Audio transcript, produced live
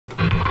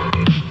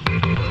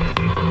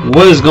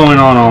What is going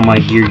on, all my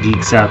gear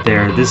geeks out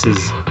there? This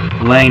is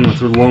Lane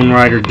with Lone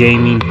Rider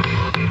Gaming.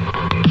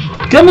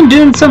 Coming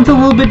doing something a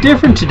little bit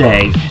different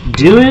today.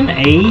 Doing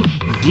a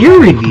gear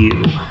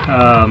review.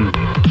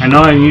 I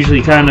know I'm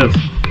usually kind of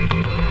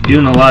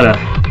doing a lot of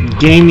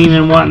gaming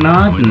and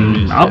whatnot,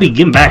 and I'll be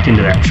getting back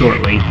into that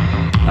shortly.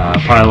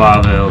 Probably a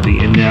lot of it will be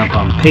ending up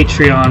on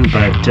Patreon,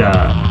 but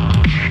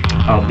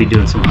I'll be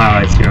doing some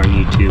highlights here on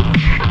YouTube.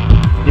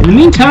 In the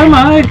meantime,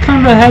 I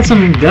kind of had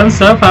some gun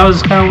stuff I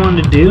was kind of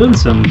wanting to do, and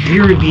some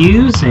gear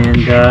reviews, and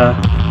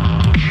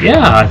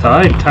yeah, I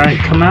thought I'd kind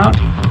of come out,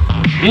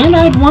 and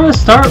I'd want to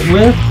start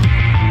with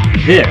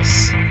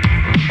this.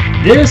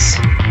 This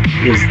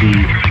is the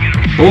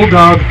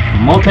Bulldog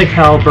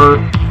multi-caliber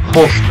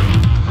holster.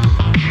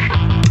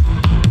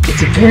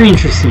 It's a very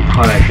interesting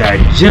product that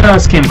I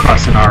just came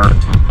across in our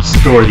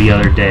store the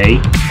other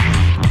day,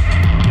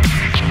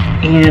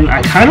 and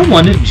I kind of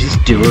wanted to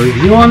just do a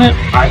review on it.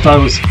 I thought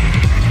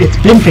it's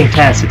been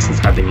fantastic since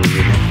I've been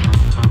using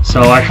it,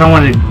 so I kind of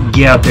wanted to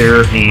get out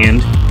there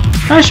and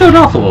kind of show it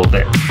off a little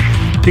bit.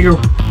 Figure,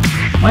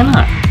 why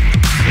not?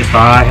 If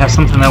I have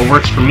something that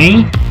works for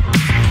me,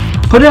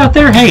 put it out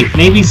there. Hey,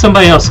 maybe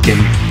somebody else can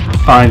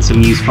find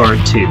some use for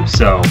it too.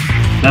 So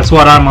that's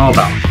what I'm all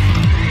about.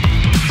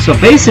 So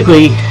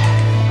basically,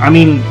 I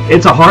mean,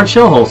 it's a hard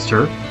shell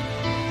holster,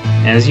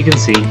 as you can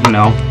see. You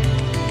know,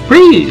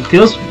 it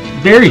feels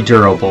very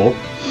durable.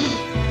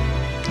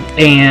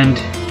 And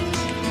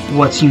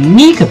what's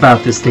unique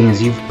about this thing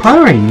is, you've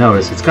probably already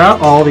noticed, it's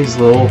got all these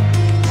little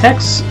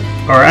hex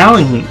or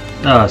Allen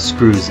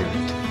screws in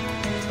it.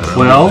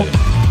 Well,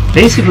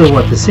 basically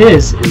what this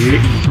is that you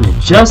can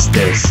adjust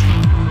this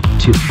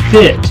to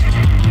fit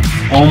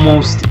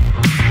almost.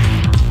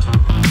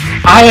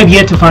 I have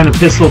yet to find a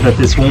pistol that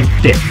this won't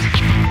fit,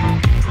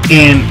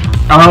 and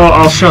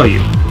I'll show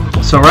you.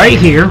 So right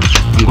here,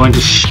 I'm going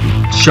to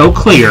show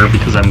clear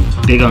because I'm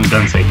big on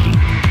gun safety.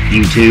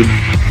 YouTube.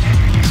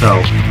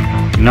 So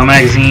no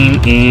magazine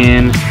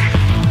in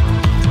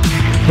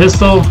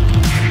pistol.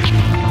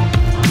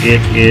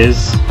 It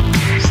is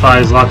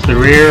slides locked to the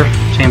rear.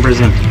 Chamber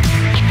is empty.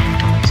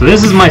 So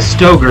this is my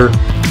Stoeger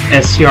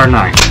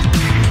STR9.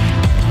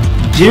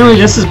 Generally,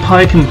 this is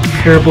probably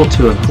comparable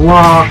to a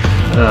Glock.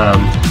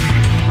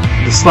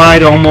 The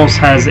slide almost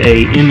has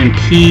a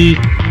M&P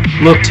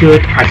look to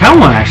it. I kind of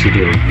want to actually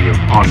do a review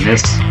on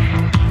this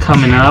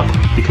coming up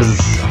because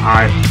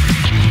I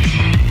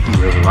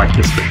really like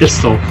this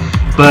pistol.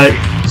 But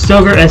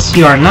Stoeger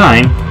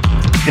STR9,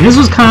 and this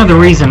was kind of the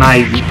reason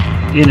I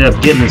ended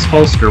up getting this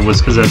holster, was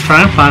because I was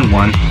trying to find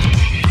one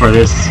for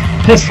this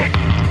pistol.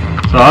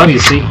 So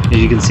obviously, as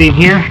you can see in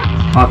here,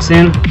 locks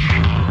in,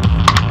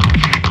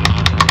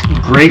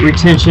 great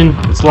retention,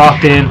 it's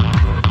locked in,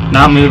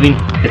 not moving.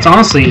 It's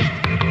honestly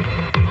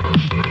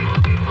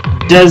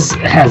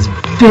has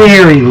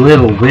very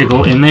little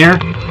wiggle in there,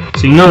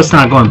 so you know it's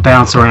not going to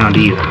bounce around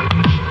either.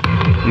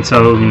 And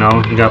so, you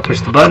know, you gotta push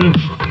the button,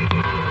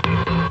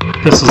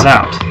 pistol's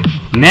out.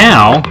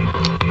 Now,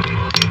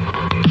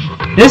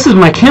 this is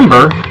my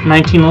Kimber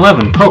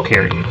 1911 Pro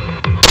Carry.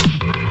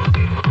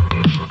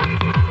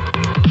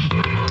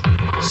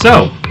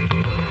 So,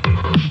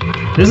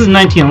 this is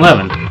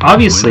 1911.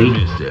 Obviously,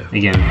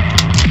 again,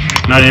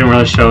 no, I didn't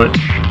really show it.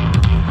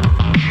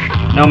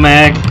 No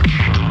mag.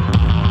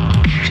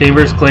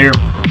 Chamber is clear.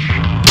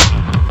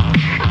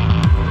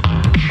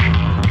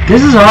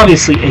 This is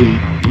obviously a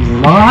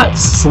lot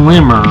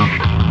slimmer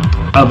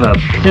of a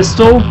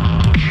pistol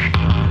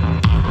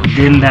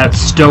than that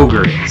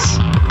Stoeger is.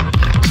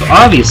 So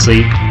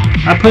obviously,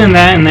 I put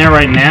that in there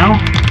right now.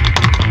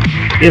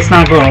 It's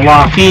not going to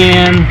lock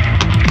in.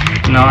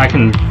 You know, I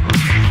can.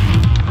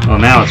 Well,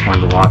 now it's going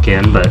to lock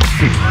in, but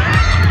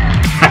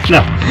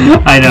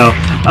I know.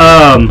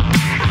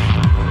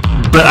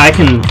 But I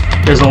can.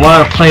 There's a lot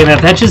of play in that.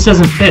 That just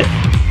doesn't fit.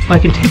 If I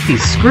can take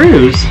these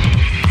screws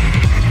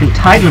and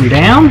tighten them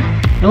down,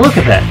 and look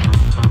at that.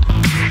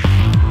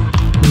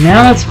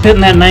 Now that's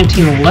fitting that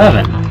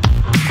 1911.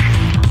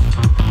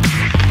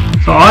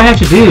 So all I have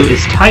to do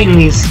is tighten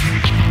these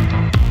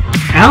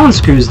Allen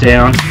screws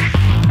down,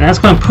 and that's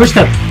going to push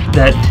that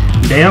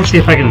down. See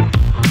if I can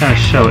kind of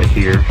show it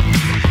here.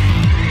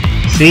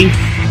 See?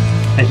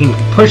 I can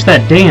push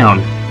that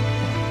down,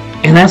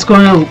 and that's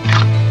going to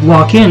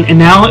lock in, and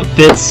now it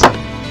fits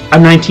a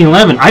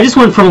 1911. I just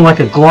went from like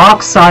a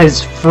Glock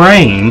sized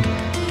frame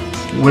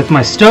with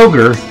my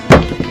Stoeger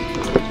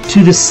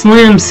to the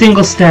slim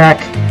single stack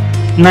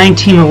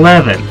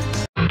 1911.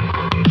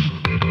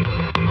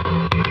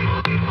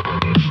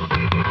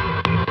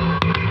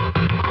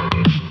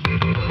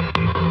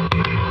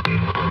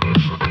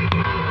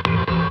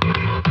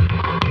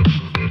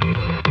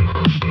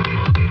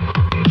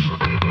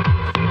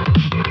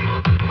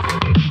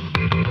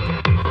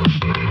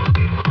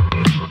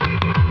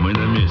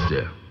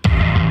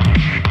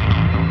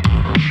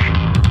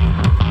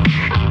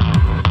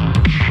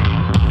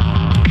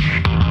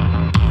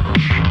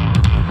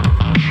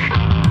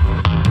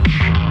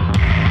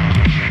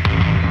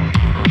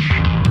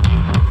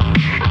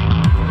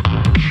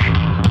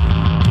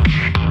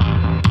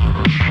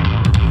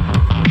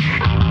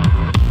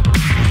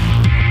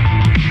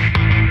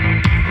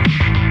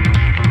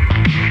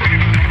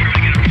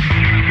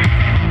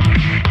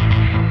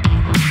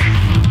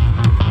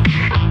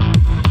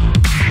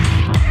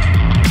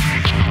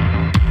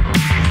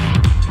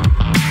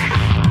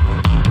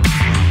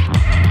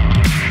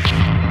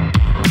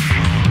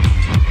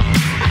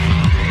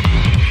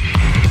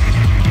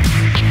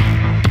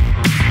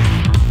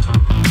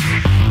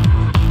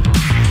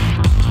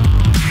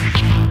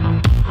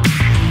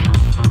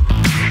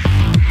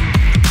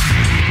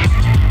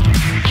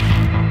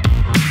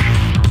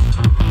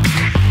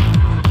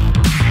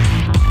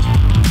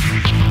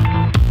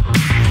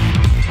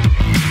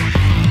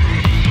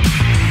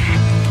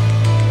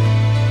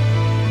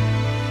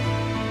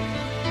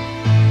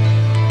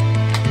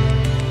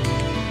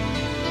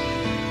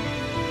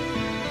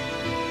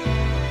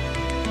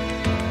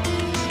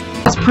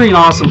 pretty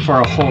awesome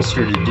for a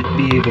holster to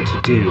be able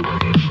to do.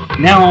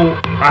 Now,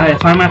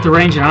 if I'm at the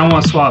range and I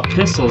want to swap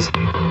pistols,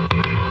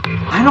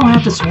 I don't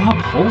have to swap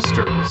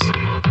holsters.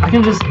 I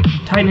can just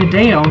tighten it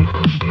down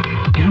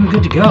and I'm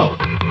good to go.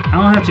 I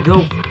don't have to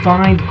go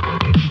find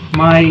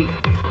my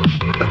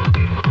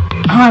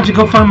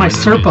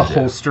Serpa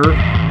holster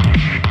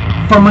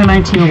from my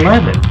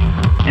 1911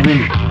 and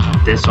then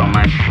put this on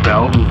my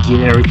belt and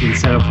get everything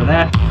set up for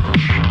that.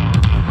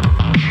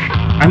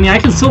 I mean, I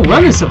can still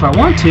run this if I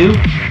want to,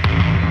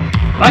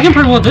 but I can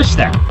pretty well ditch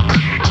that.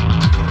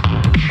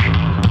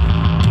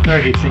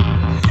 Sorry, Dixie.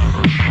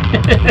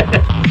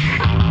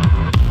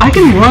 I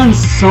can run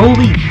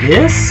solely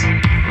this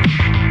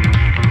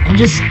and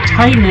just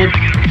tighten it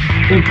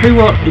and pretty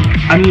well.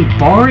 I mean,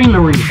 barring the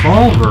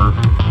revolver,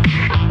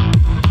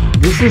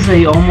 this is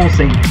almost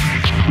a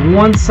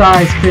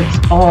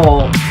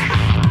one-size-fits-all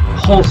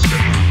holster.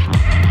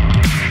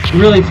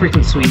 Really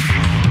freaking sweet.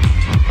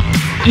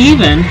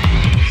 Even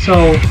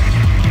so,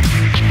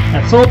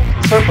 that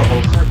Serpa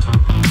holster.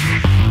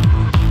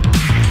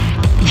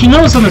 If you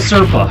notice on the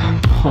Serpa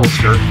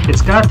holster,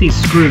 it's got these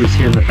screws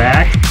here in the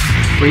back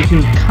where you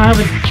can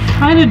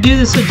kind of do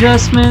this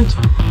adjustment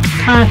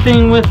kind of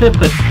thing with it,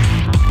 but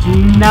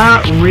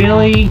not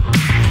really.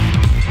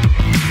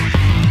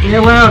 It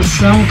allows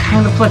some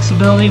kind of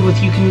flexibility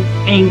with you can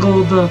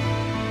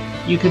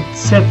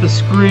set the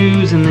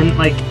screws and then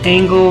like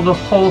angle the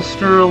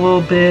holster a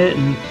little bit,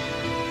 and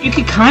you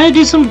could kind of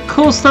do some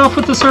cool stuff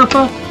with the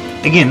Serpa.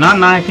 Again, not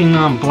knifing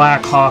on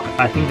Black Hawk.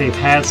 I think they've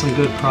had some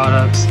good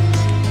products,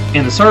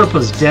 and the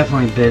Serpa's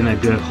definitely been a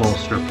good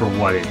holster for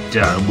what it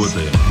does.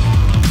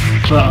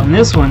 But on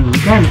this one, you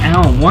got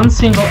one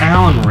single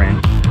Allen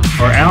wrench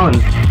or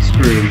Allen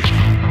screw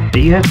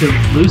that you have to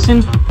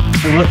loosen.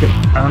 And look at,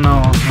 I don't know,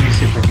 let me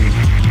see if I can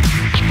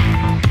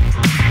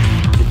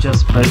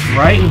adjust, but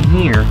right in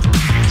here,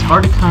 it's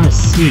hard to kind of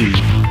see.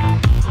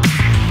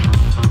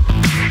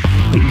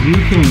 But you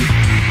can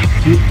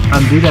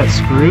undo that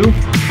screw.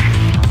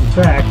 In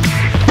fact,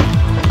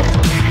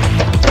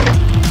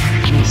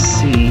 let me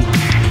see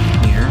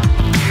here.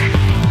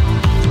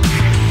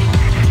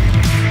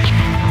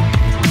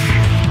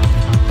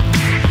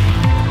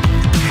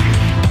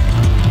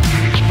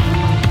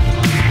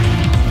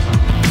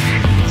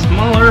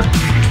 Smaller.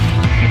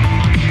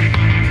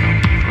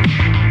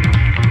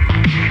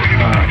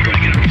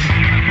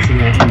 See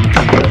that?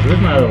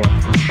 Where's my other one?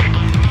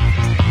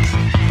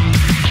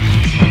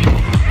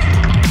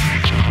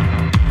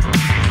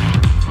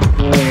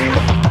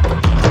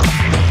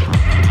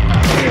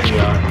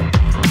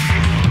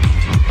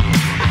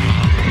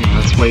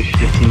 Wait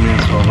 15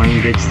 minutes while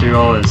Wayne digs through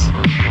all his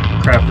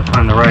crap to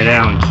find the right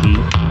Allen key.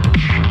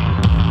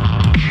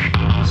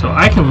 So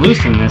I can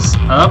loosen this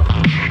up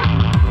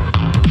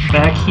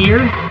back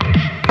here,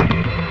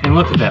 and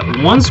look at that,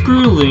 one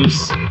screw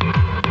loose,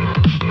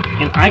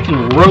 and I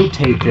can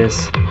rotate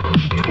this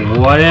to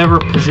whatever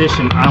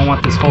position I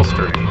want this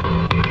holster in.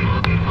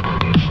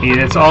 And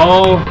it's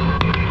all,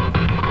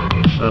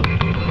 oh,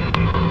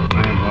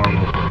 I am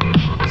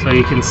horrible. So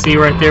you can see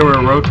right there where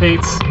it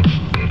rotates.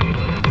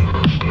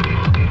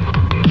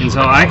 And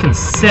so I can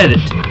set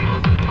it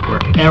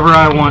wherever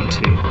I want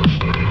to.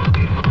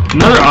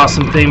 Another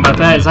awesome thing about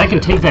that is I can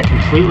take that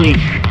completely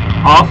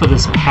off of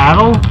this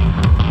paddle,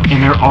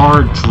 and there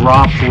are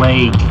drop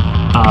leg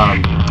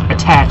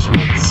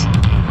attachments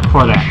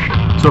for that.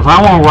 So if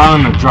I want to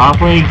run a drop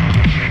leg,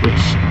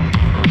 which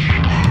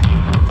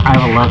I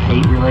have a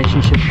love-hate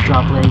relationship with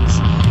drop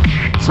legs,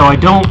 so I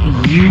don't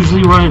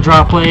usually run a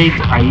drop leg.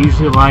 I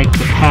usually like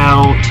the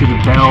paddle to the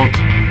belt.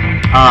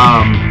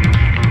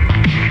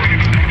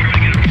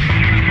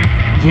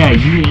 Yeah,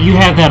 you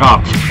have that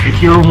option. If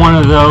you're one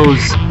of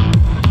those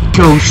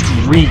Ghost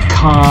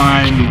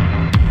Recon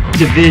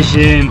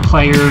Division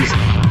players,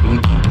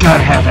 you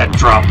gotta have that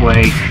drop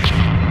leg.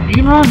 You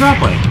can run a drop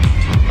leg.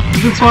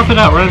 You can swap it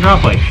out, run a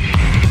drop leg.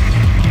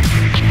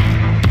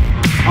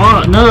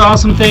 Another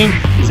awesome thing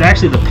is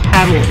actually the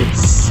paddle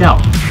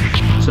itself.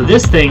 So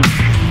this thing,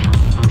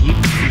 you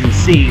can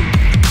see,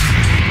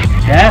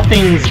 that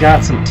thing's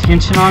got some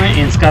tension on it,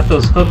 and it's got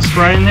those hooks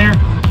right in there.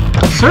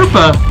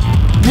 Serpa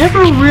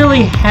never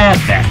really had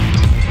that.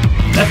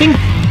 That thing,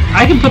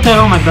 I can put that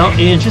on my belt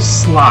and it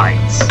just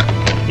slides.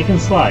 It can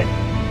slide.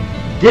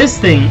 This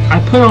thing,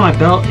 I put on my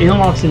belt, it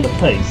locks into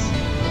place.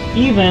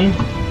 Even,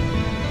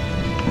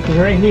 because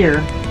right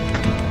here,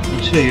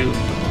 I'll show you,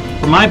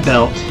 for my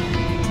belt,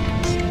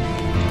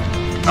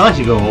 I like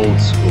to go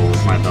old school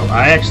with my belt.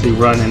 I actually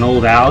run an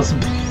old Alice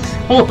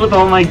with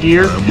all my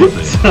gear.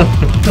 So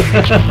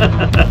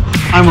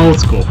I'm old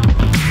school.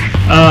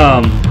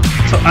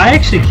 So I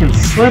actually can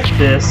slip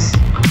this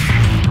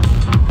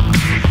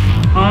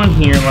on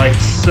here like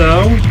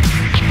so.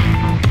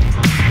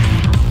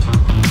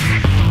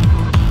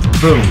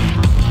 Boom.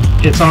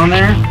 It's on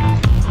there.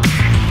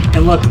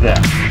 And look at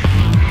that.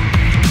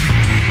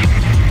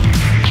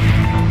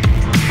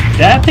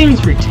 That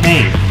thing's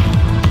retained.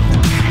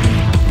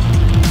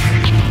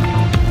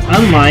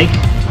 Unlike,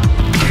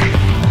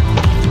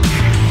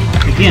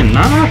 again,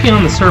 not knocking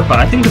on the Serpa.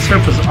 I think the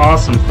Serpa's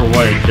awesome for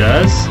what it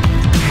does.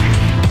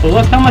 But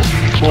look how much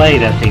play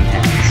that thing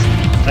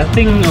has. That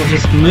thing will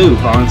just move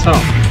on its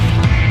own.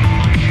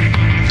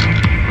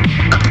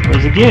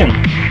 Whereas again,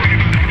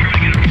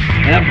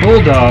 that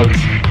Bulldog,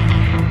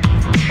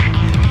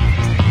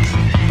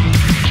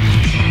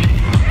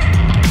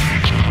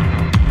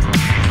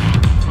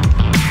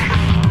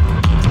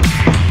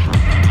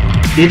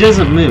 it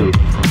doesn't move.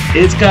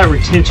 It's got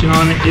retention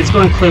on it. It's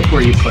going to clip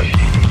where you put it.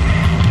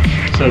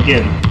 So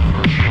again,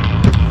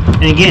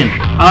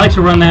 I like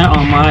to run that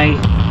on my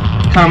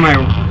kind of my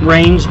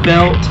range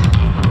belt,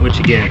 which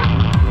again,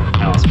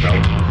 balance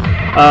belt.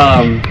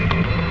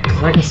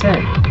 Cause like I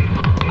said,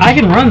 I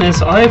can run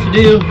this. All I have to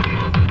do,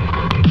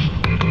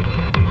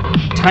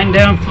 tighten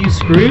down a few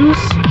screws.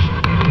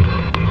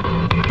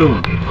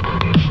 Boom.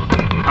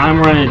 I'm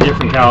running a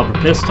different caliber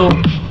pistol,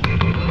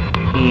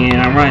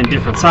 and I'm running a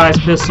different size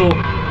pistol,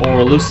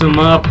 or loosen them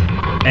up,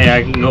 and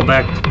I can go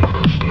back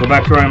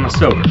to running my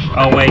stoker.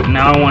 Oh wait,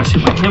 now I want to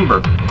shoot my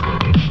timber.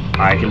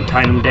 I can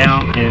tighten them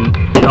down, and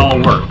it all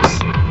works.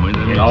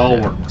 It all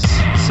works.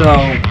 So,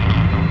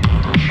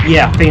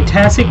 yeah,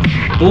 fantastic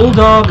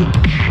Bulldog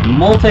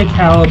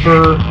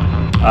multi-caliber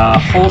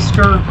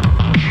holster.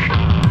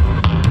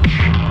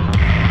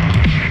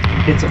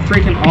 It's a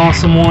freaking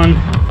awesome one.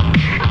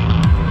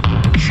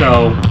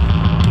 So,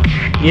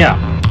 yeah.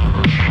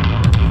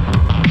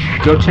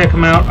 Go check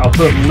them out. I'll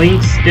put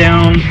links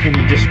down in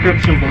the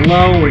description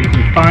below where you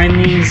can find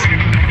these.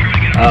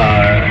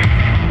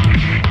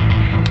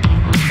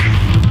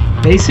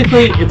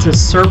 Basically, it's a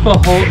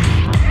Serpa holster.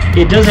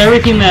 It does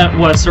everything that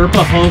what a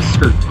Serpa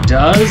holster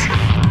does,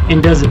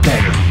 and does it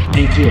better.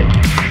 And again,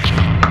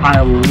 I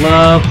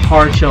love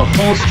hardshell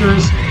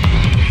holsters.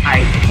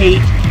 I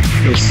hate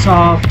those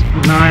soft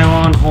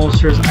nylon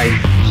holsters. I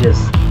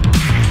just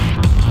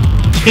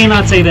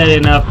cannot say that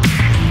enough.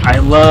 I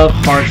love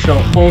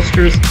hardshell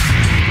holsters,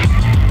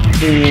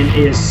 and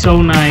it is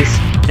so nice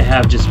to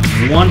have just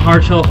one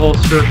hardshell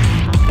holster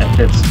that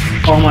fits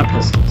all my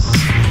pistols.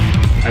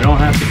 I don't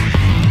have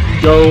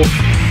to go,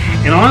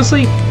 and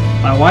honestly,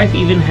 my wife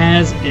even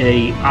has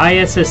a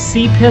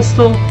ISSC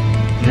pistol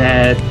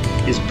that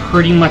is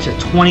pretty much a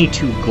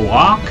 22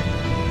 Glock.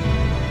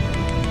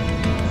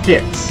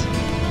 Fits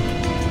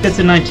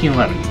a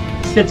 1911,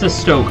 fits a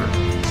Stoker,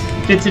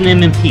 fits an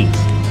M&P.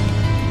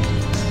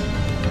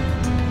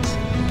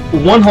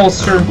 One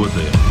holster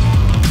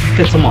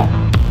fits them all.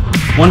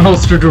 One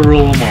holster to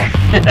rule them all.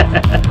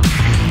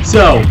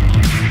 So,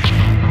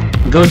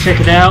 go check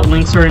it out.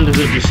 Links are into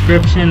the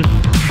description.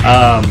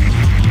 I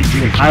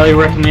highly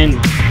recommend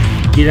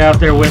get out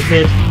there with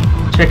it.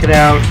 Check it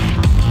out.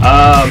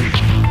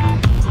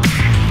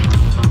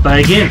 But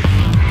again,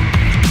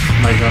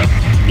 like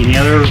any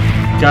other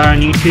guy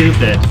on YouTube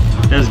that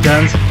does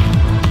guns,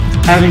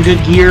 having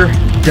good gear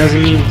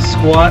doesn't mean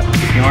squat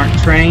if you aren't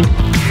trained.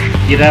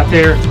 Get out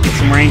there, get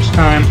some range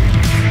time,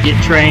 get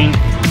trained,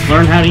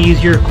 learn how to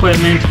use your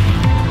equipment,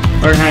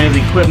 learn how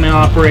the equipment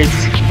operates,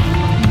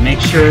 make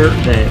sure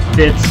that it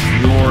fits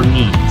your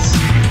needs.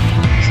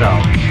 So,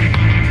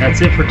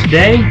 that's it for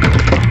today.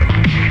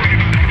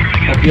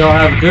 Hope you all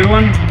have a good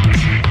one.